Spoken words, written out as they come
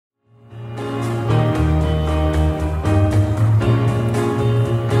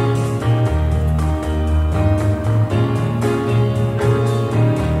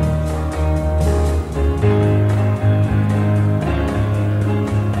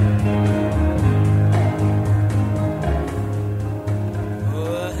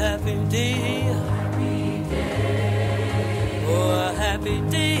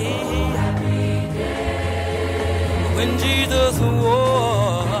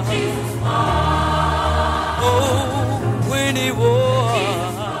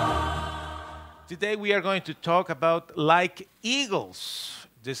Today we are going to talk about like eagles.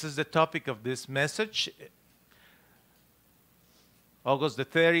 This is the topic of this message. August the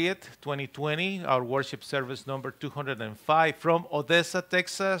 30th, 2020, our worship service number 205 from Odessa,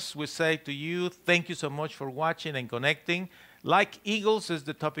 Texas. We say to you, thank you so much for watching and connecting. Like eagles is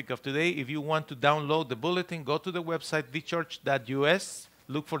the topic of today. If you want to download the bulletin, go to the website vchurch.us,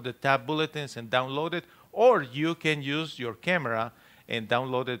 look for the tab bulletins and download it, or you can use your camera and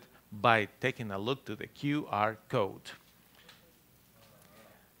download it by taking a look to the QR code.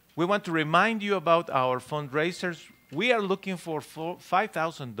 We want to remind you about our fundraisers. We are looking for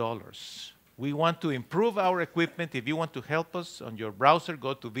 $5,000. We want to improve our equipment. If you want to help us on your browser,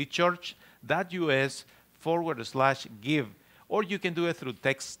 go to vchurch.us/give, or you can do it through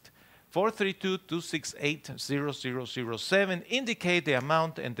text 432-268-0007. Indicate the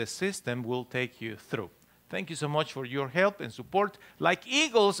amount and the system will take you through. Thank you so much for your help and support. Like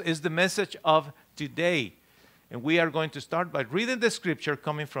eagles is the message of today. And we are going to start by reading the scripture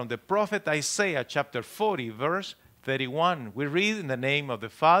coming from the prophet Isaiah chapter 40, verse 31. We read in the name of the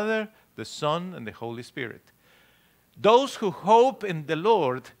Father, the Son, and the Holy Spirit. Those who hope in the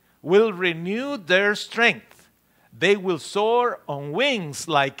Lord will renew their strength. They will soar on wings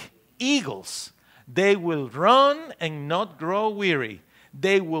like eagles. They will run and not grow weary.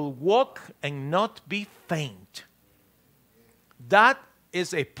 They will walk and not be faint. That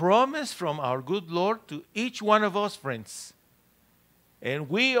is a promise from our good Lord to each one of us, friends. And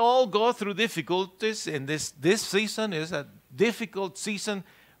we all go through difficulties, and this season is a difficult season.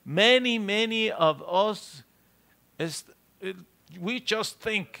 Many of us, we just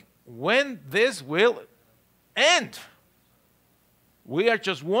think, when this will end? We are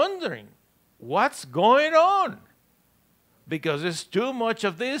just wondering, what's going on? Because there's too much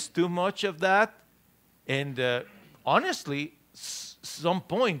of this, too much of that. And honestly, some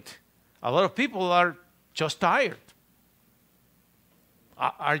point, a lot of people are just tired.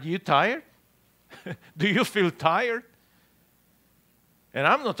 Are you tired? Do you feel tired? And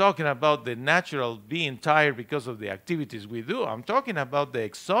I'm not talking about the natural being tired because of the activities we do. I'm talking about the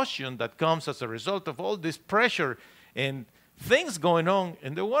exhaustion that comes as a result of all this pressure and things going on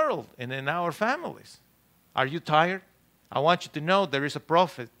in the world and in our families. Are you tired? I want you to know there is a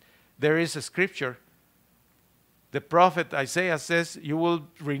prophet, there is a scripture. The prophet Isaiah says, you will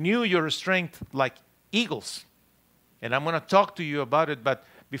renew your strength like eagles. And I'm going to talk to you about it. But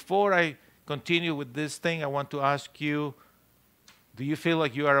before I continue with this thing, I want to ask you, do you feel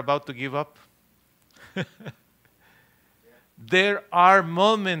like you are about to give up? There are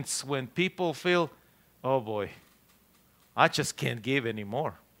moments when people feel, oh boy, I just can't give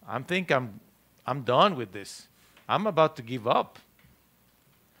anymore. I'm done with this. I'm about to give up.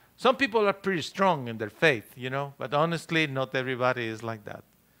 Some people are pretty strong in their faith, but honestly, not everybody is like that.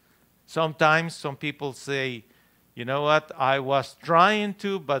 Sometimes some people say, you know what, I was trying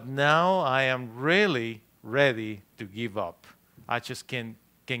to, but now I am really ready to give up. I just can't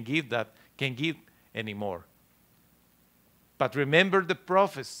give anymore. But remember the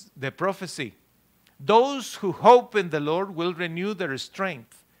prophecy. Those who hope in the Lord will renew their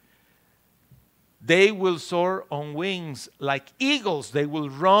strength. They will soar on wings like eagles. They will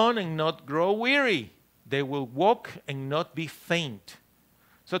run and not grow weary. They will walk and not be faint.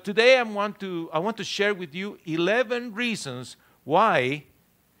 So today I want to share with you 11 reasons why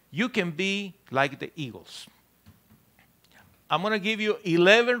you can be like the eagles. I'm going to give you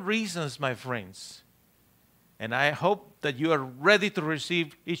 11 reasons, my friends. And I hope that you are ready to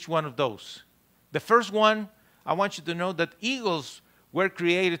receive each one of those. The first one, I want you to know that eagles were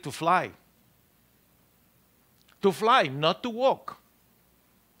created to fly. To fly, not to walk.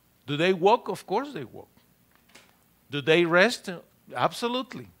 Do they walk? Of course they walk. Do they rest?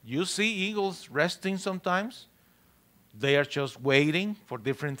 Absolutely. You see eagles resting sometimes. They are just waiting for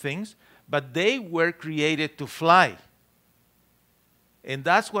different things. But they were created to fly. And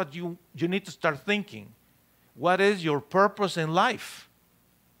that's what you need to start thinking. What is your purpose in life?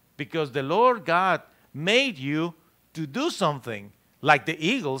 Because the Lord God made you to do something like the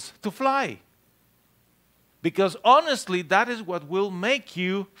eagles, to fly. Because honestly, that is what will make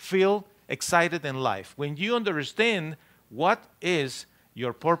you feel excited in life. When you understand what is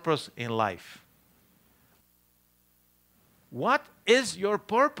your purpose in life. What is your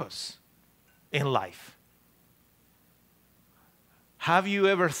purpose in life? Have you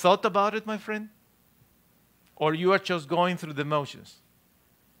ever thought about it, my friend? Or you are just going through the motions?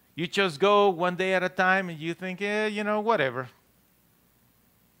 You just go one day at a time and you think, whatever.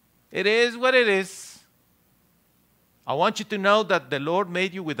 It is what it is. I want you to know that the Lord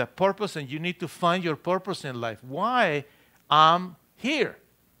made you with a purpose, and you need to find your purpose in life. Why I'm here?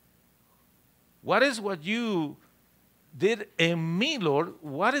 What is what you did in me, Lord?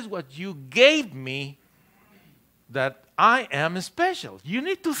 What is what you gave me that I am special? You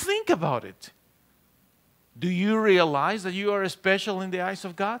need to think about it. Do you realize that you are special in the eyes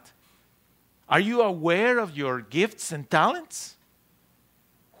of God? Are you aware of your gifts and talents?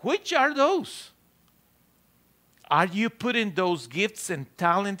 Which are those? Are you putting those gifts and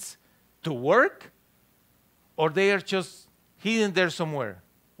talents to work? Or they are just hidden there somewhere?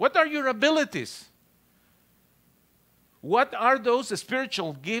 What are your abilities? What are those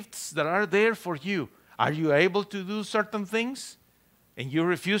spiritual gifts that are there for you? Are you able to do certain things and you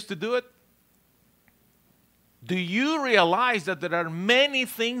refuse to do it? Do you realize that there are many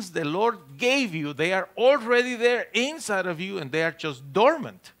things the Lord gave you? They are already there inside of you and they are just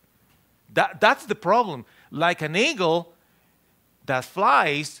dormant. That's the problem. Like an eagle that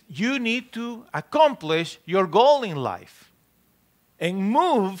flies, you need to accomplish your goal in life and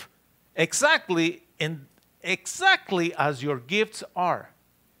move exactly as your gifts are,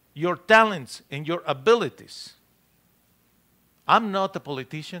 your talents and your abilities. I'm not a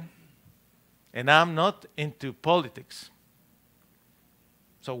politician. And I'm not into politics.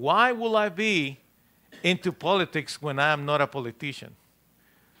 So why will I be into politics when I'm not a politician?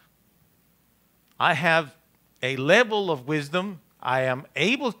 I have a level of wisdom. I am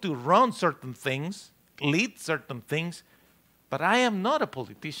able to run certain things, lead certain things, but I am not a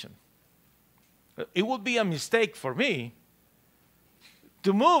politician. It would be a mistake for me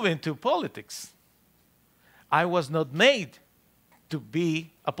to move into politics. I was not made to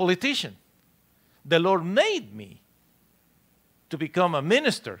be a politician. The Lord made me to become a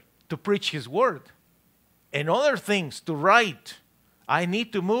minister, to preach His word, and other things, to write. I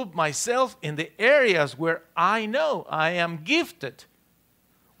need to move myself in the areas where I know I am gifted.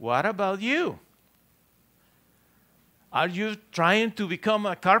 What about you? Are you trying to become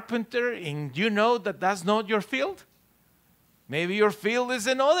a carpenter and you know that that's not your field? Maybe your field is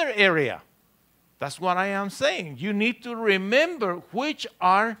another area. That's what I am saying. You need to remember which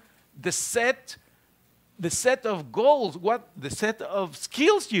are the set of goals, the set of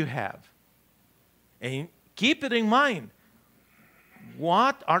skills you have. And keep it in mind.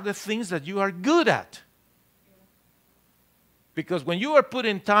 What are the things that you are good at? Because when you are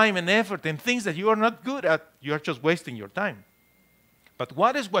putting time and effort in things that you are not good at, you are just wasting your time. But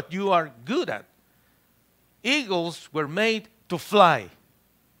what is what you are good at? Eagles were made to fly.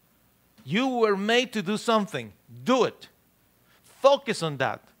 You were made to do something. Do it. Focus on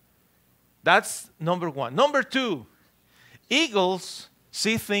that. That's number one. Number two, eagles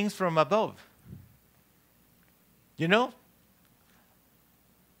see things from above. You know,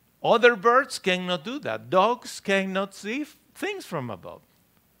 other birds cannot do that. Dogs cannot see things from above.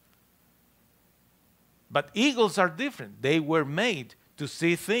 But eagles are different. They were made to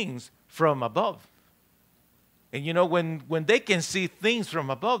see things from above. And you know, when they can see things from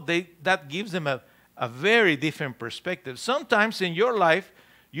above, that gives them a very different perspective. Sometimes in your life,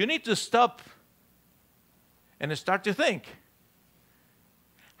 you need to stop and start to think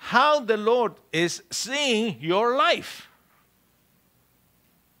how the Lord is seeing your life.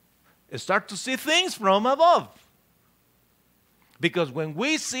 Start to see things from above. Because when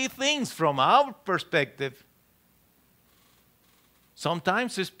we see things from our perspective,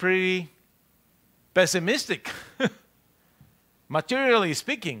 sometimes it's pretty pessimistic. Materially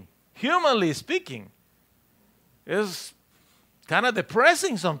speaking, humanly speaking, it's kind of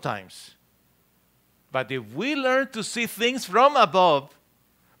depressing sometimes. But if we learn to see things from above,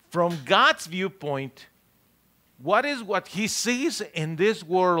 from God's viewpoint, what is what He sees in this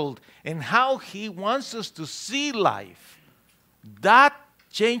world and how He wants us to see life, that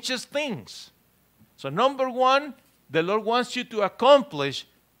changes things. So number one, the Lord wants you to accomplish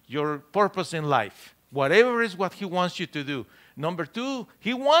your purpose in life, whatever is what He wants you to do. Number two,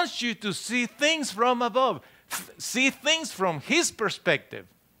 He wants you to see things from above, see things from His perspective.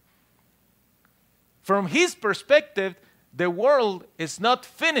 From His perspective, the world is not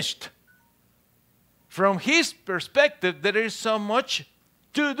finished. From His perspective, there is so much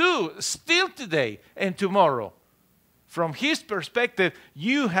to do still today and tomorrow. From His perspective,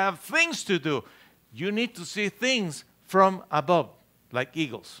 you have things to do. You need to see things from above, like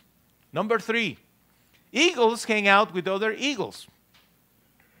eagles. Number three, eagles hang out with other eagles.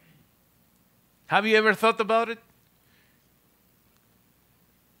 Have you ever thought about it?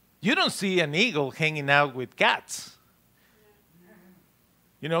 You don't see an eagle hanging out with cats.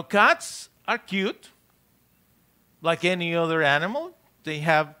 You know, cats are cute, like any other animal. They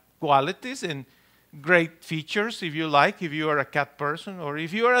have qualities and great features, if you like, if you are a cat person. Or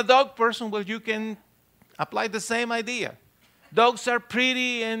if you are a dog person, well, you can apply the same idea. Dogs are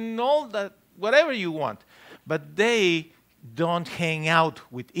pretty and all that whatever you want. But they don't hang out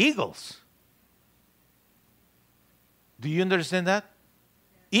with eagles. Do you understand that?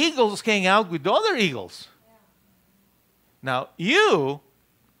 Eagles hang out with other eagles. Now, you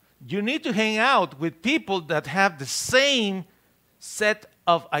need to hang out with people that have the same set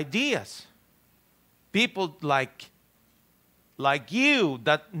of ideas. People like you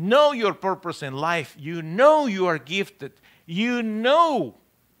that know your purpose in life. You know you are gifted. You know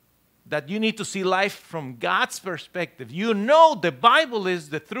that you need to see life from God's perspective. You know the Bible is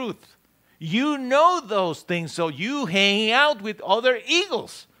the truth. You know those things, so you hang out with other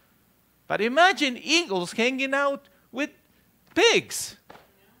eagles. But imagine eagles hanging out with pigs.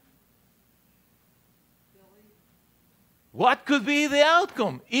 What could be the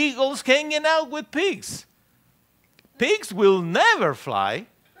outcome? Eagles hanging out with pigs. Pigs will never fly.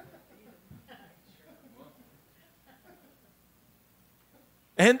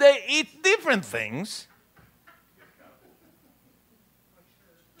 And they eat different things.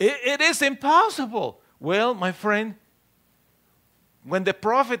 It is impossible. Well, my friend, when the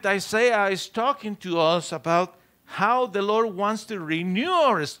prophet Isaiah is talking to us about how the Lord wants to renew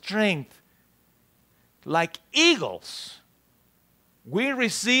our strength like eagles, we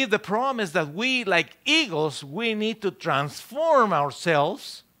receive the promise that we, like eagles, we need to transform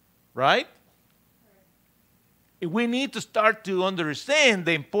ourselves, right? We need to start to understand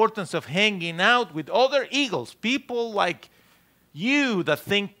the importance of hanging out with other eagles, people like you that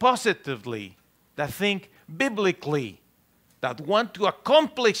think positively, that think biblically, that want to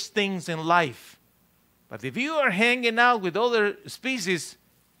accomplish things in life. But if you are hanging out with other species,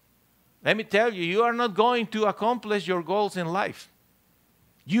 let me tell you, you are not going to accomplish your goals in life.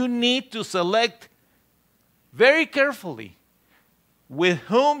 You need to select very carefully with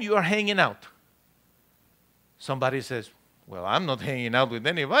whom you are hanging out. Somebody says, well, I'm not hanging out with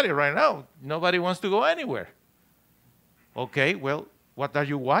anybody right now. Nobody wants to go anywhere. Okay, well, what are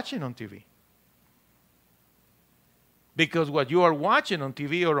you watching on TV? Because what you are watching on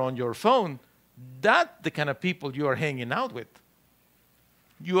TV or on your phone, that's the kind of people you are hanging out with.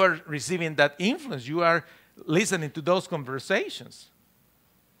 You are receiving that influence. You are listening to those conversations.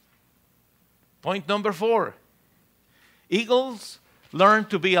 Point number 4. Eagles learn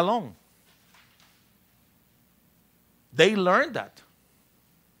to be alone. They learn that.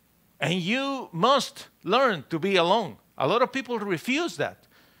 And you must learn to be alone. A lot of people refuse that.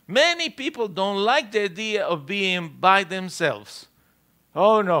 Many people don't like the idea of being by themselves.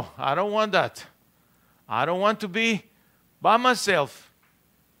 Oh, no, I don't want that. I don't want to be by myself.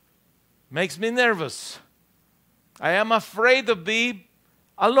 Makes me nervous. I am afraid to be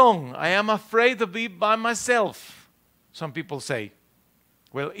alone. I am afraid to be by myself, some people say.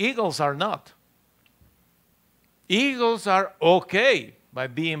 Well, eagles are not. Eagles are okay by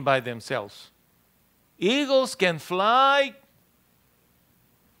being by themselves. Eagles can fly,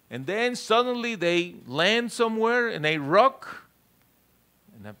 and then suddenly they land somewhere in a rock,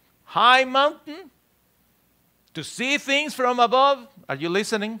 in a high mountain, to see things from above. Are you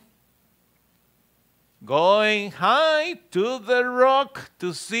listening? Going high to the rock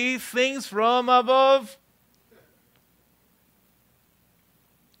to see things from above.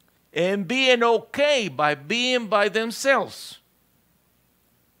 And being okay by being by themselves.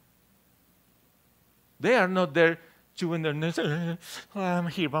 They are not there chewing their nose. Oh, I'm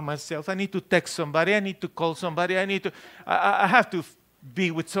here by myself. I need to text somebody. I need to call somebody. I have to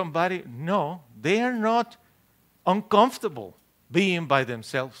be with somebody. No, they are not uncomfortable being by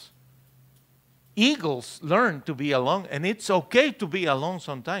themselves. Eagles learn to be alone, and it's okay to be alone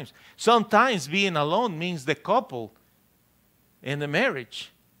sometimes. Sometimes being alone means the couple in the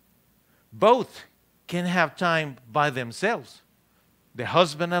marriage both can have time by themselves. The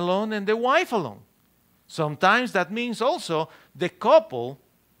husband alone and the wife alone. Sometimes that means also the couple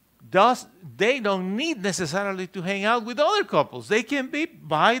they don't need necessarily to hang out with other couples. They can be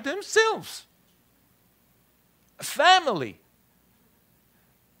by themselves. Family.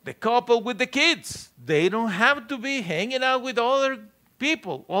 The couple with the kids. They don't have to be hanging out with other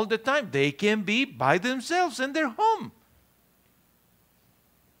people all the time. They can be by themselves in their home.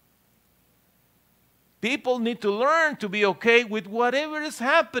 People need to learn to be okay with whatever is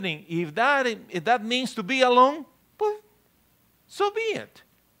happening. If that means to be alone, well, so be it.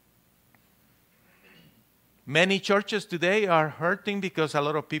 Many churches today are hurting because a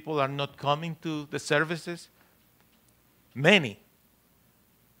lot of people are not coming to the services. Many.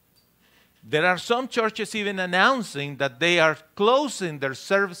 There are some churches even announcing that they are closing their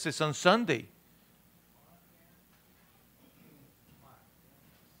services on Sunday.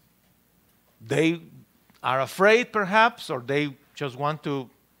 They are afraid, perhaps, or they just want to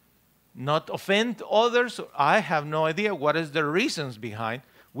not offend others. I have no idea what is the reasons behind.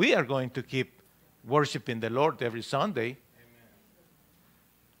 We are going to keep worshiping the Lord every Sunday.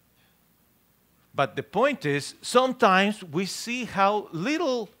 But the point is, sometimes we see how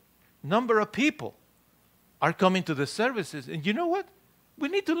little number of people are coming to the services. And you know what? We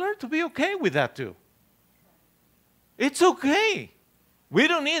need to learn to be okay with that too. It's okay. We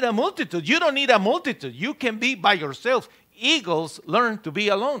don't need a multitude. You don't need a multitude. You can be by yourself. Eagles learn to be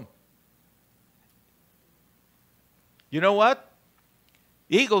alone. You know what?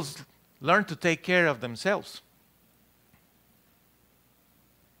 Eagles learn to take care of themselves.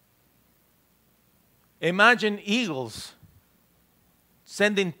 Imagine eagles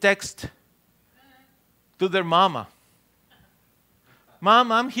sending text to their mama.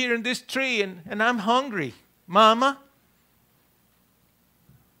 Mom, I'm here in this tree and I'm hungry. Mama,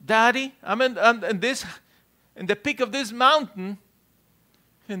 Daddy, I'm in the peak of this mountain,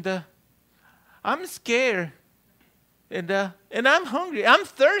 and I'm scared, and I'm hungry. I'm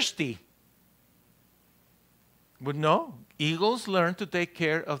thirsty. But no, eagles learn to take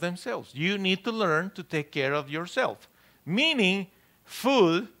care of themselves. You need to learn to take care of yourself. Meaning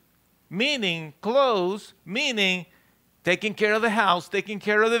food, meaning clothes, meaning taking care of the house, taking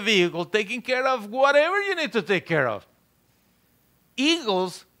care of the vehicle, taking care of whatever you need to take care of.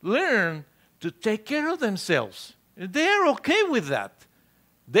 Eagles learn to take care of themselves. They're okay with that.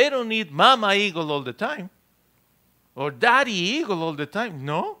 They don't need Mama Eagle all the time or Daddy Eagle all the time.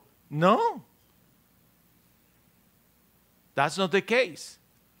 No, no. That's not the case.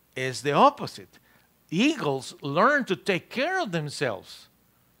 It's the opposite. Eagles learn to take care of themselves.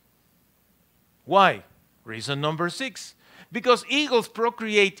 Why? Reason number 6. Because eagles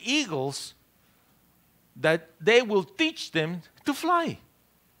procreate eagles that they will teach them to fly.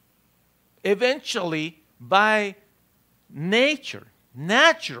 Eventually, by nature,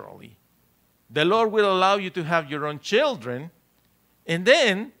 naturally, the Lord will allow you to have your own children, and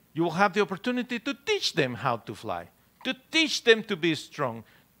then you will have the opportunity to teach them how to fly, to teach them to be strong,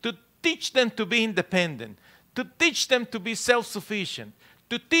 to teach them to be independent, to teach them to be self-sufficient,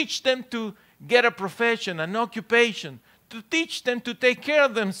 to teach them to get a profession, an occupation, to teach them to take care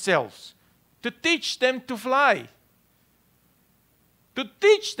of themselves, to teach them to fly, to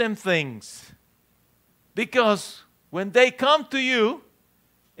teach them things. Because when they come to you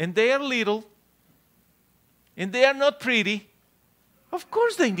and they are little and they are not pretty, of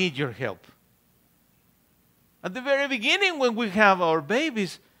course they need your help. At the very beginning when we have our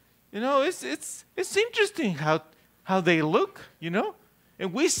babies, it's interesting how they look,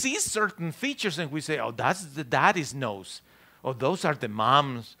 And we see certain features and we say, oh, that's the daddy's nose. Oh, those are the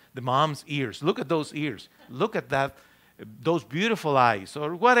mom's ears. Look at those ears. Look at those beautiful eyes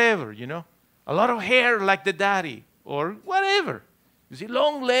or whatever, A lot of hair like the daddy or whatever. You see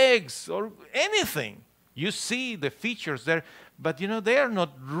long legs or anything. You see the features there, but they are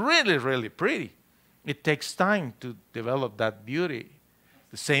not really, really pretty. It takes time to develop that beauty.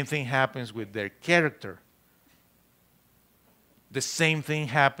 The same thing happens with their character. The same thing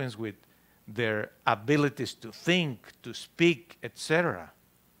happens with their abilities to think, to speak, etc.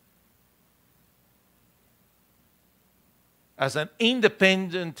 As an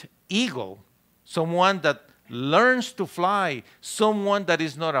independent eagle, someone that learns to fly, someone that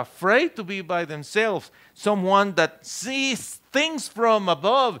is not afraid to be by themselves, someone that sees things from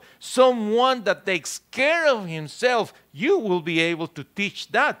above, someone that takes care of himself, you will be able to teach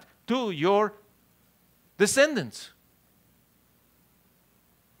that to your descendants.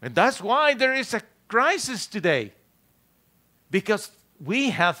 And that's why there is a crisis today. Because we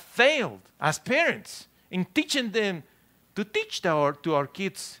have failed as parents in teaching them to teach to our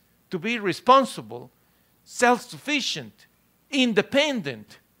kids to be responsible, self-sufficient,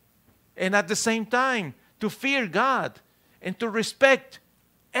 independent, and at the same time to fear God and to respect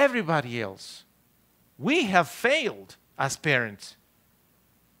everybody else. We have failed as parents.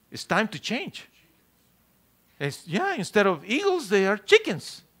 It's time to change. Instead of eagles, they are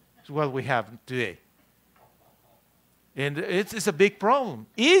chickens. That's what we have today. And it's a big problem.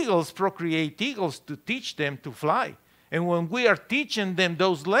 Eagles procreate eagles to teach them to fly. And when we are teaching them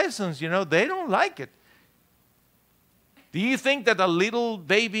those lessons, they don't like it. Do you think that a little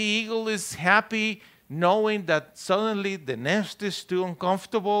baby eagle is happy knowing that suddenly the nest is too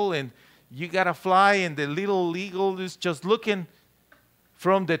uncomfortable and you got to fly and the little eagle is just looking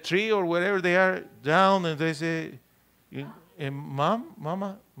from the tree or wherever they are down and they say,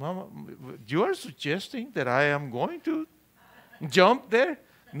 Mama, you are suggesting that I am going to jump there?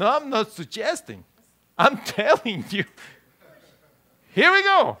 No, I'm not suggesting. I'm telling you. Here we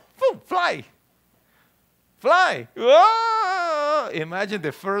go. Boom, fly. Fly. Whoa! Imagine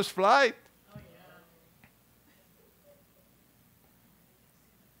the first flight.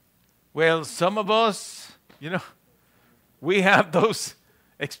 Well, some of us, we have those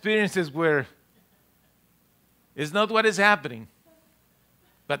experiences where it's not what is happening.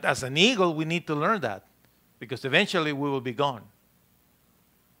 But as an eagle, we need to learn that because eventually we will be gone.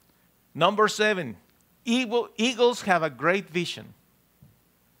 Number 7, eagles have a great vision.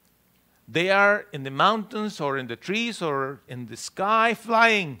 They are in the mountains or in the trees or in the sky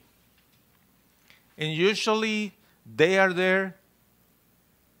flying. And usually they are there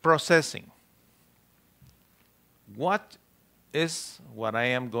processing. What is what I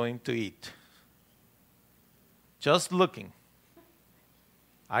am going to eat? Just looking.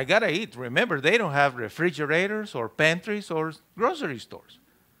 I gotta eat. Remember, they don't have refrigerators or pantries or grocery stores.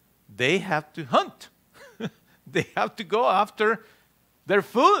 They have to hunt. They have to go after their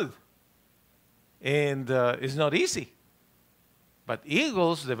food. And it's not easy. But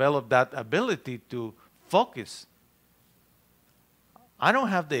eagles develop that ability to focus. I don't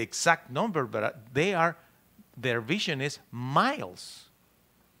have the exact number, but their vision is miles.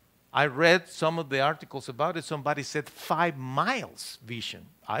 I read some of the articles about it. Somebody said 5 miles vision.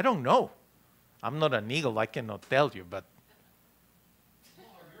 I don't know. I'm not an eagle. I cannot tell you, but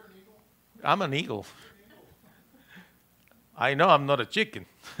I'm an eagle. I know I'm not a chicken.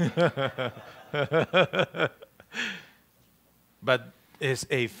 But it's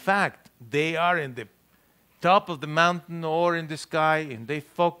a fact. They are in the top of the mountain or in the sky, and they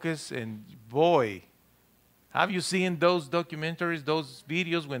focus, and boy, have you seen those documentaries, those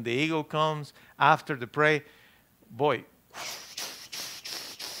videos when the eagle comes after the prey? Boy,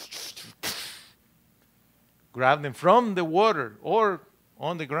 grab them from the water or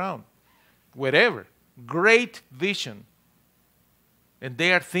on the ground, wherever. Great vision. And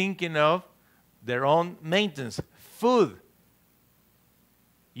they are thinking of their own maintenance, food.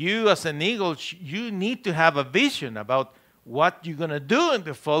 You as an eagle, you need to have a vision about what you're going to do in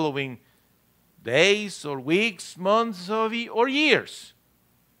the following days or weeks, months or years.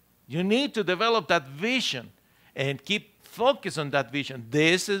 You need to develop that vision and keep focus on that vision.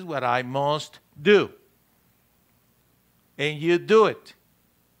 This is what I must do. And you do it.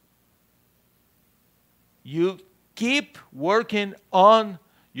 You keep working on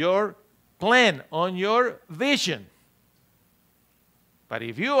your plan, on your vision. But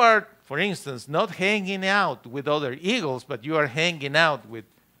if you are, for instance, not hanging out with other eagles, but you are hanging out with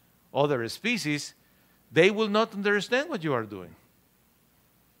other species, they will not understand what you are doing.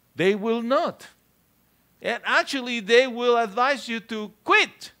 They will not. And actually, they will advise you to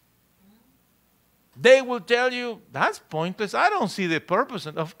quit. They will tell you, that's pointless. I don't see the purpose.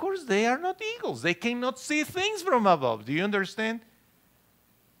 And of course, they are not eagles. They cannot see things from above. Do you understand?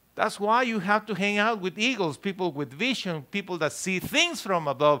 That's why you have to hang out with eagles, people with vision, people that see things from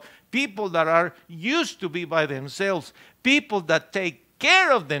above, people that are used to be by themselves, people that take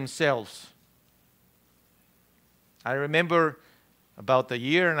care of themselves. I remember about a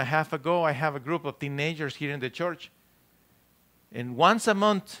year and a half ago, I have a group of teenagers here in the church. And once a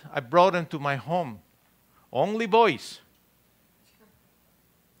month, I brought them to my home. Only boys.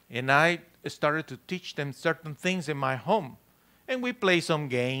 And I started to teach them certain things in my home. And we play some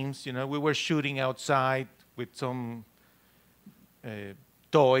games. We were shooting outside with some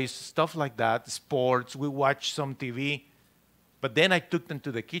toys, stuff like that, sports. We watched some TV. But then I took them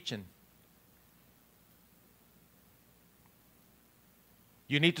to the kitchen.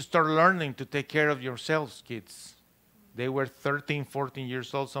 You need to start learning to take care of yourselves, kids. They were 13, 14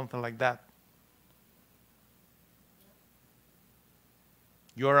 years old, something like that.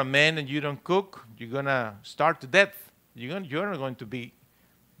 You're a man and you don't cook, you're going to starve to death. You're not going to be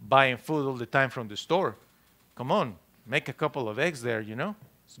buying food all the time from the store. Come on, make a couple of eggs there,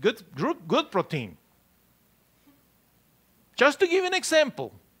 It's good protein. Just to give an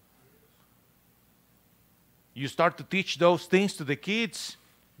example. You start to teach those things to the kids.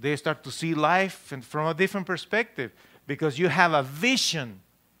 They start to see life from a different perspective because you have a vision.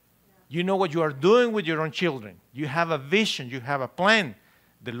 You know what you are doing with your own children. You have a vision. You have a plan.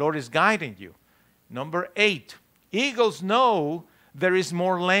 The Lord is guiding you. Number 8, eagles know there is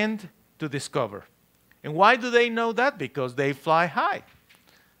more land to discover. And why do they know that? Because they fly high.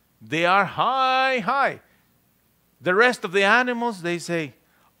 They are high, high. The rest of the animals, they say,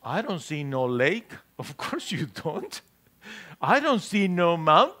 I don't see no lake. Of course you don't. I don't see no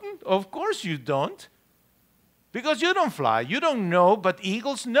mountain. Of course you don't. Because you don't fly. You don't know, but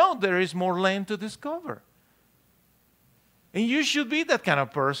eagles know there is more land to discover. And you should be that kind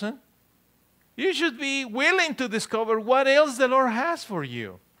of person. You should be willing to discover what else the Lord has for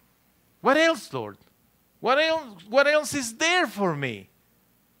you. What else, Lord? What else is there for me?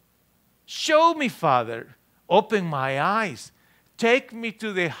 Show me, Father. Open my eyes. Take me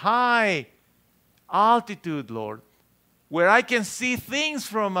to the high altitude, Lord, where I can see things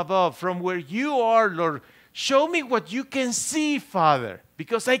from above, from where you are, Lord. Show me what you can see, Father,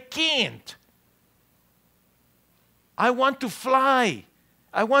 because I can't. I want to fly.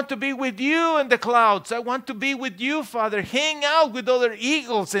 I want to be with you in the clouds. I want to be with you, Father. Hang out with other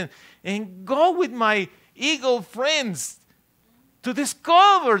eagles and go with my eagle friends to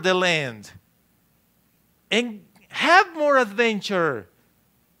discover the land and have more adventure.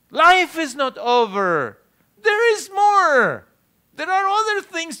 Life is not over. There is more. There are other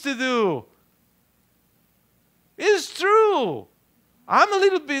things to do. It's true. I'm a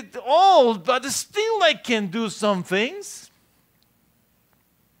little bit old, but still I can do some things.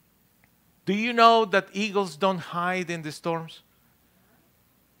 Do you know that eagles don't hide in the storms?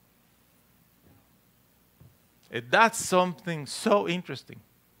 That's something so interesting.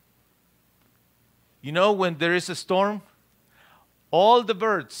 You know, when there is a storm, all the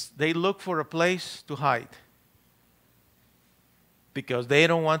birds, they look for a place to hide because they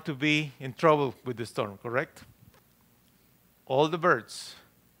don't want to be in trouble with the storm, correct? All the birds,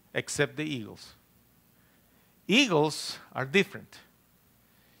 except the eagles. Eagles are different.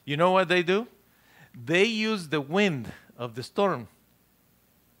 You know what they do? They use the wind of the storm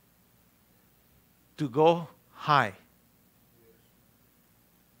to go high.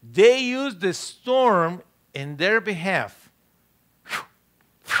 They use the storm in their behalf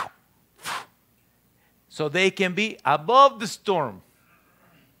so they can be above the storm.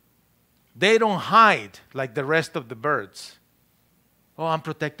 They don't hide like the rest of the birds. Oh, I'm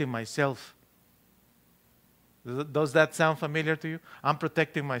protecting myself. Does that sound familiar to you? I'm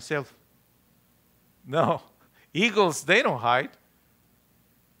protecting myself. No. Eagles, they don't hide.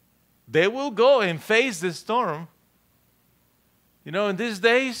 They will go and face the storm. You know, in these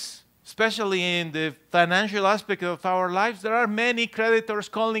days, especially in the financial aspect of our lives, there are many creditors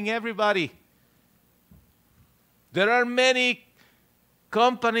calling everybody. There are many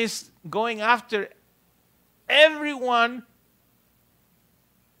companies going after everyone.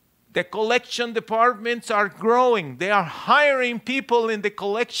 The collection departments are growing. They are hiring people in the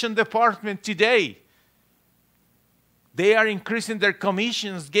collection department today. They are increasing their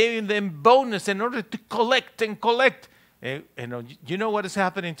commissions, giving them bonus in order to collect and collect. And you know what is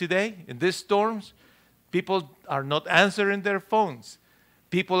happening today in these storms? People are not answering their phones.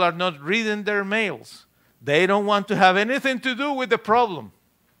 People are not reading their mails. They don't want to have anything to do with the problem.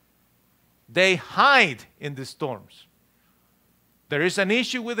 They hide in the storms. There is an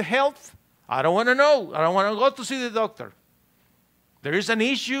issue with health. I don't want to know. I don't want to go to see the doctor. There is an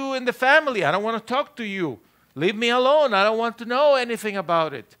issue in the family. I don't want to talk to you. Leave me alone. I don't want to know anything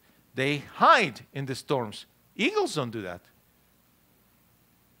about it. They hide in the storms. Eagles don't do that.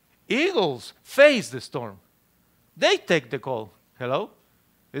 Eagles face the storm. They take the call. Hello?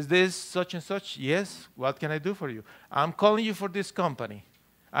 Is this such and such? Yes. What can I do for you? I'm calling you for this company.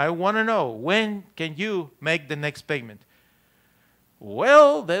 I want to know, when can you make the next payment?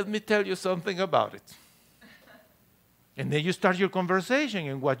 Well, let me tell you something about it. And then you start your conversation.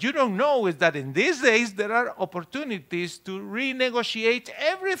 And what you don't know is that in these days, there are opportunities to renegotiate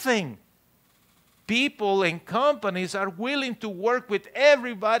everything. People and companies are willing to work with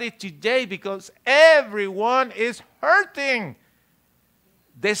everybody today because everyone is hurting.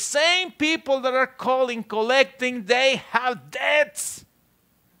 The same people that are calling, collecting, they have debts.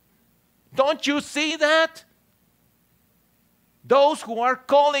 Don't you see that? Those who are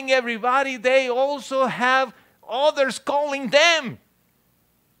calling everybody, they also have others calling them.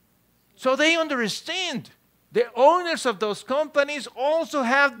 So they understand. The owners of those companies also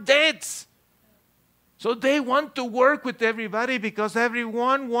have debts. So they want to work with everybody because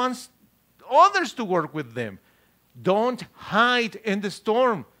everyone wants others to work with them. Don't hide in the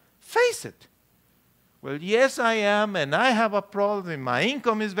storm. Face it. Well, yes, I am, and I have a problem. My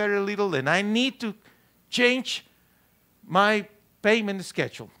income is very little, and I need to change my payment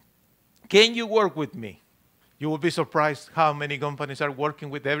schedule. Can you work with me? You will be surprised how many companies are working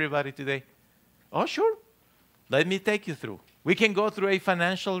with everybody today. Oh, sure. Let me take you through. We can go through a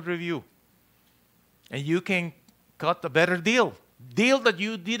financial review, and you can cut a better deal. Deal that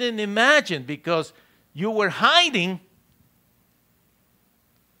you didn't imagine because you were hiding.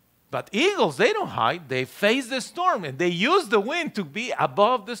 But eagles, they don't hide. They face the storm, and they use the wind to be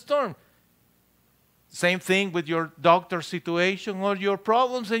above the storm. Same thing with your doctor situation or your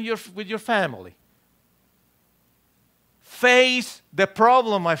problems with your family. Face the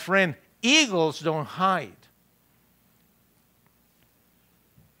problem, my friend. Eagles don't hide.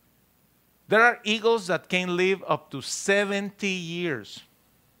 There are eagles that can live up to 70 years.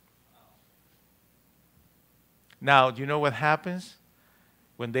 Now, do you know what happens?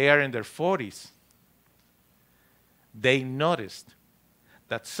 When they are in their 40s, they noticed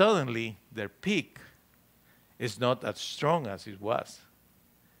that suddenly their peak is not as strong as it was.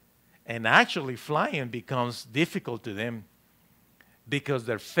 And actually flying becomes difficult to them because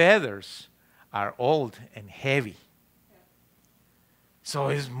their feathers are old and heavy. So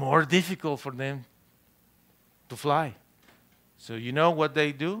it's more difficult for them to fly. So you know what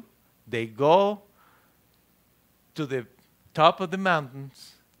they do? They go to the top of the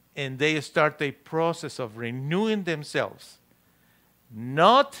mountains and they start a process of renewing themselves.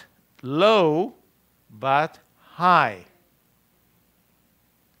 Not low, but high.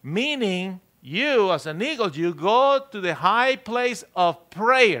 Meaning, you as an eagle, you go to the high place of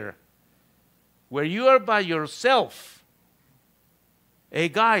prayer where you are by yourself. Hey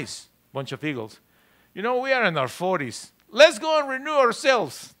guys, bunch of eagles, you know, we are in our 40s. Let's go and renew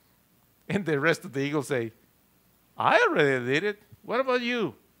ourselves. And the rest of the eagles say, I already did it. What about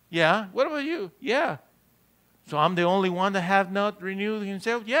you? Yeah. What about you? Yeah. So I'm the only one that have not renewed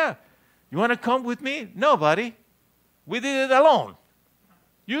himself? Yeah. You want to come with me? No, buddy. We did it alone.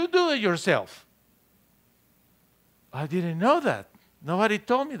 You do it yourself. I didn't know that. Nobody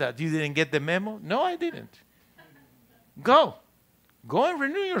told me that. You didn't get the memo? No, I didn't. Go. Go and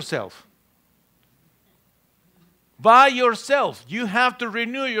renew yourself. By yourself. You have to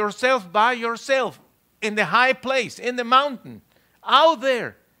renew yourself by yourself. In the high place, in the mountain, out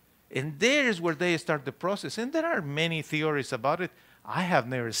there. And there is where they start the process. And there are many theories about it. I have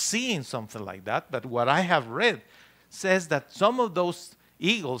never seen something like that. But what I have read says that some of those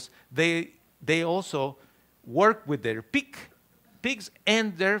eagles, they also work with their peaks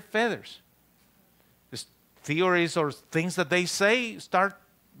and their feathers. This theories or things that they say start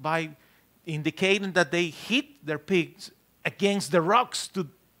by indicating that they hit their peaks against the rocks to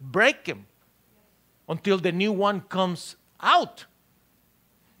break them until the new one comes out.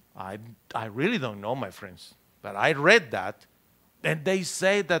 I really don't know, my friends, but I read that, and they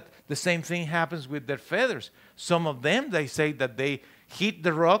say that the same thing happens with their feathers. Some of them, they say that they hit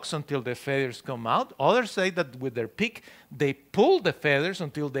the rocks until the feathers come out. Others say that with their peak, they pull the feathers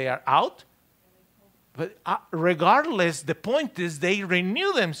until they are out. But regardless, the point is they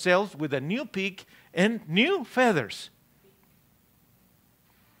renew themselves with a new peak and new feathers.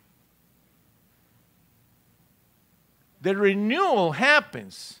 The renewal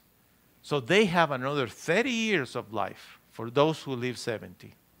happens. So they have another 30 years of life for those who live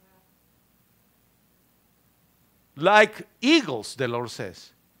 70. Like eagles, the Lord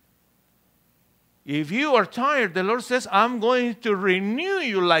says. If you are tired, the Lord says, I'm going to renew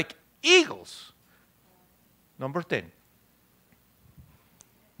you like eagles. Number 10.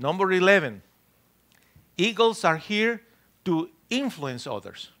 Number 11. Eagles are here to influence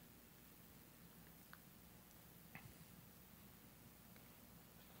others.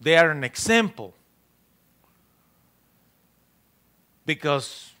 They are an example.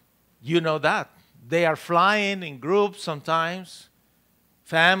 Because you know that. They are flying in groups sometimes,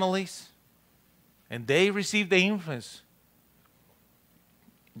 families, and they receive the influence.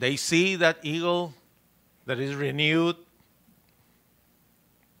 They see that eagle that is renewed,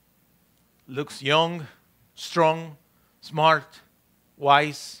 looks young, strong, smart,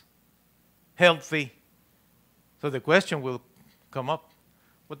 wise, healthy. So the question will come up.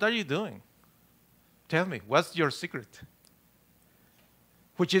 What are you doing? Tell me, what's your secret?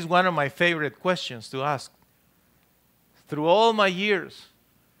 Which is one of my favorite questions to ask. Through all my years,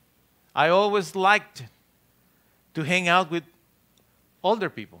 I always liked to hang out with older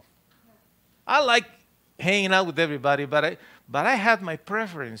people. I like hanging out with everybody, but I had my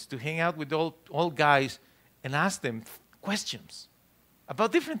preference to hang out with old guys and ask them questions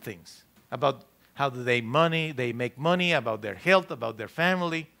about different things, about how do they make money, about their health, about their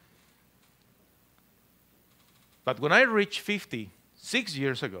family. But when I reached 50, 6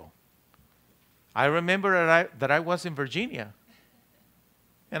 years ago, I remember that I was in Virginia.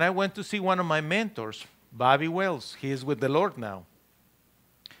 And I went to see one of my mentors, Bobby Wells. He is with the Lord now.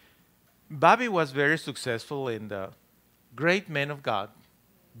 Bobby was very successful and a great man of God,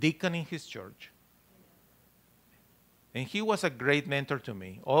 deacon in his church. And he was a great mentor to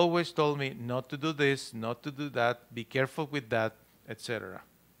me. Always told me not to do this, not to do that, be careful with that, etc.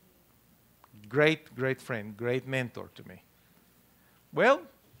 Great, great friend, great mentor to me. Well,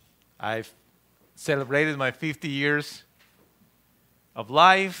 I've celebrated my 50 years of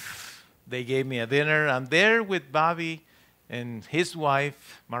life. They gave me a dinner. I'm there with Bobby and his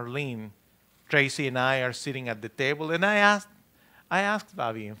wife, Marlene. Tracy and I are sitting at the table, and I I asked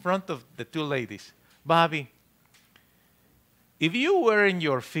Bobby in front of the two ladies, Bobby, if you were in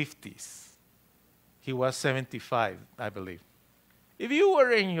your 50s, he was 75, I believe. If you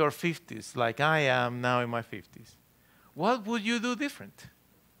were in your 50s, like I am now in my 50s, what would you do different?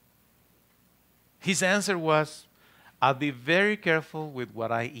 His answer was, I'll be very careful with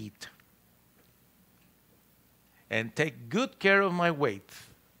what I eat and take good care of my weight.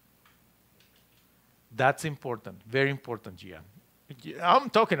 That's important, very important, Gian. I'm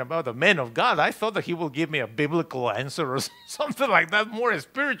talking about the man of God. I thought that he will give me a biblical answer or something like that, more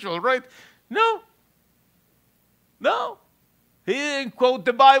spiritual, right? No. No. He didn't quote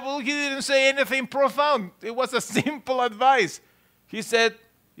the Bible. He didn't say anything profound. It was a simple advice. He said,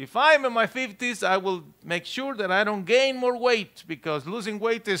 if I'm in my 50s, I will make sure that I don't gain more weight because losing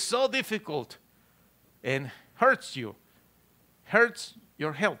weight is so difficult and hurts you, hurts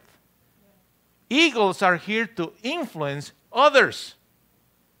your health. Eagles are here to influence others.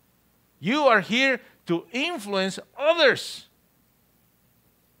 You are here to influence others.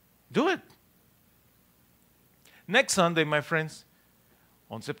 Do it. Next Sunday, my friends,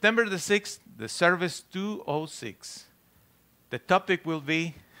 on September the 6th, the service 206, the topic will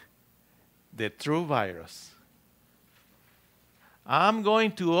be the true virus. I'm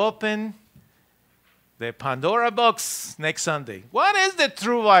going to open the Pandora box next Sunday. What is the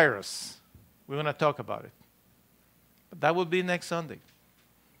true virus? We're going to talk about it. But that will be next Sunday.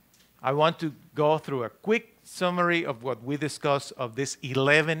 I want to go through a quick summary of what we discussed of these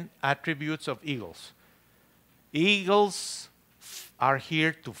 11 attributes of eagles. Eagles are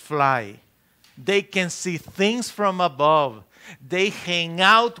here to fly. They can see things from above. They hang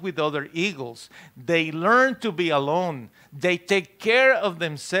out with other eagles. They learn to be alone. They take care of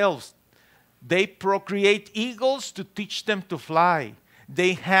themselves. They procreate eagles to teach them to fly.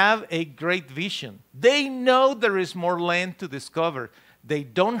 They have a great vision. They know there is more land to discover. They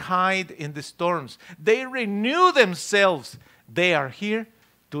don't hide in the storms. They renew themselves. They are here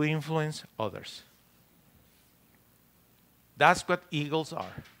to influence others. That's what eagles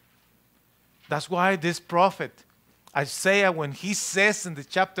are. That's why this prophet, Isaiah, when he says in the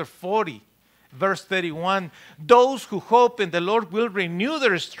chapter 40, verse 31, those who hope in the Lord will renew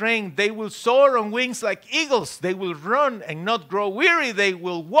their strength. They will soar on wings like eagles. They will run and not grow weary. They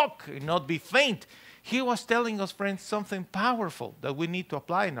will walk and not be faint. He was telling us, friends, something powerful that we need to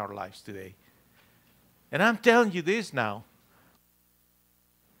apply in our lives today. And I'm telling you this now.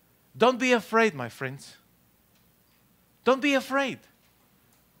 Don't be afraid, my friends. Don't be afraid.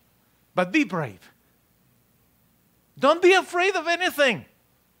 But be brave. Don't be afraid of anything.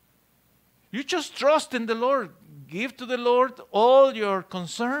 You just trust in the Lord. Give to the Lord all your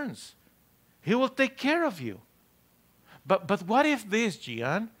concerns. He will take care of you. But what if this,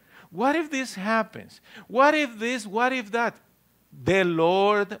 Gian? What if this happens? What if this? What if that? The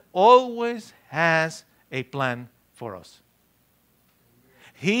Lord always has a plan for us.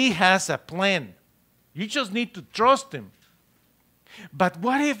 He has a plan. You just need to trust Him. But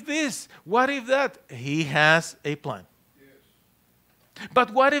what if this? What if that? He has a plan. Yes.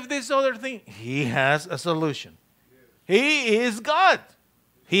 But what if this other thing? He has a solution. Yes. He is God.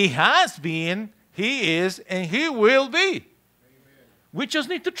 He has been, He is, and He will be. Amen. We just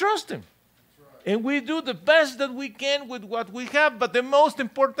need to trust Him. Right. And we do the best that we can with what we have. But the most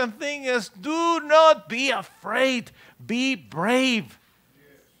important thing is do not be afraid. Be brave.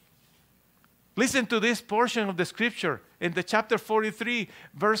 Listen to this portion of the scripture in the chapter 43,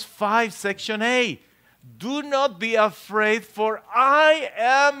 verse 5, section A. Do not be afraid, for I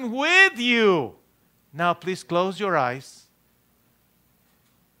am with you. Now, please close your eyes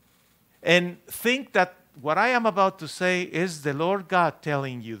and think that what I am about to say is the Lord God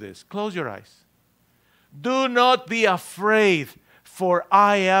telling you this. Close your eyes. Do not be afraid, for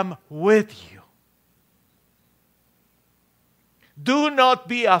I am with you. Do not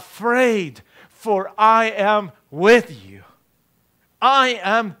be afraid, for I am with you. I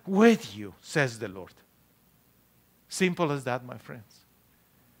am with you, says the Lord. Simple as that, my friends.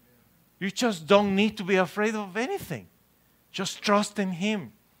 You just don't need to be afraid of anything. Just trust in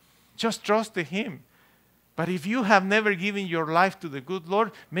Him. Just trust in Him. But if you have never given your life to the good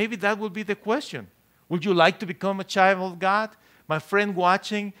Lord, maybe that will be the question. Would you like to become a child of God? My friend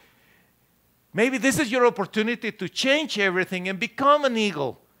watching, maybe this is your opportunity to change everything and become an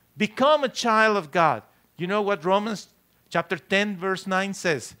eagle. Become a child of God. You know what Romans chapter 10 verse 9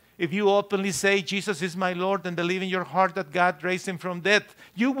 says? If you openly say, Jesus is my Lord, and believe in your heart that God raised Him from death,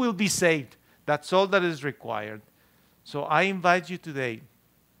 you will be saved. That's all that is required. So I invite you today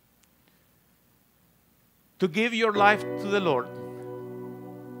to give your life to the Lord,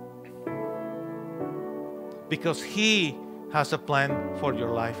 because He has a plan for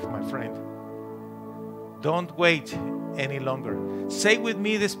your life, my friend. Don't wait any longer. Say with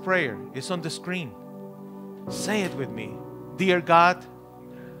me this prayer. It's on the screen. Say it with me. Dear God,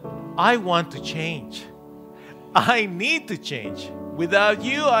 I want to change. I need to change. Without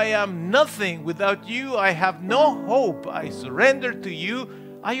you, I am nothing. Without you, I have no hope. I surrender to you.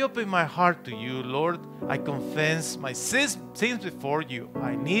 I open my heart to you, Lord. I confess my sins before you.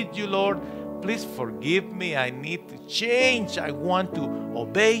 I need you, Lord. Please forgive me. I need to change. I want to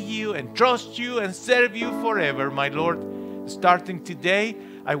obey you and trust you and serve you forever, my Lord. Starting today,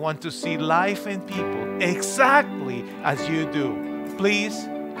 I want to see life and people exactly as you do. Please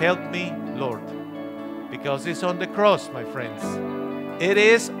help me, Lord. Because it's on the cross, my friends. It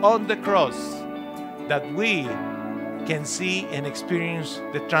is on the cross that we can see and experience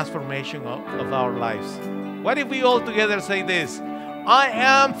the transformation of our lives. What if we all together say this? I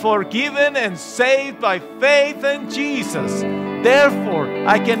am forgiven and saved by faith in Jesus. Therefore,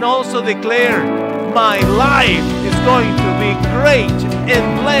 I can also declare my life is going to be great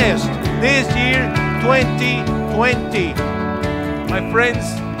and blessed this year, 2020. My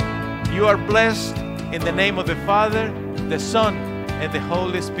friends, you are blessed in the name of the Father, the Son, and the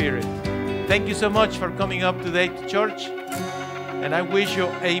Holy Spirit. Thank you so much for coming up today to church. And I wish you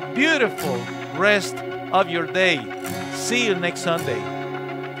a beautiful rest of your day. See you next Sunday.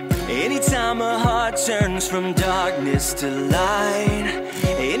 Anytime a heart turns from darkness to light,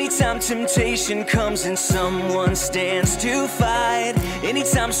 anytime temptation comes and someone stands to fight,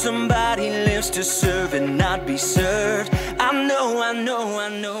 anytime somebody lives to serve and not be served, I know God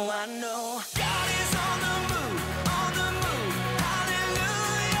is on the move, hallelujah.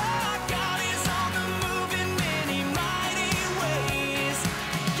 God is on the move in many mighty ways.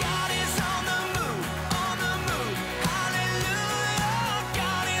 God is on the move, hallelujah.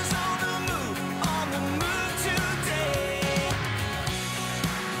 God is on the move today.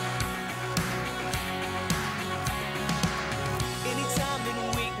 Anytime in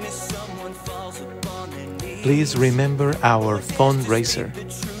weakness someone falls upon their knees. Please remember our fundraiser,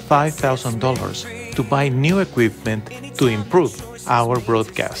 $5,000 to buy new equipment to improve our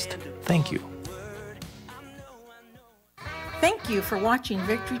broadcast. Thank you. Thank you for watching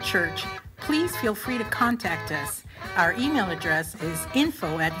Victory Church. Please feel free to contact us. Our email address is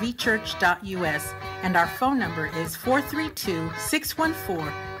info@vchurch.us and our phone number is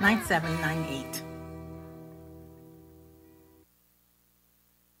 432-614-9798.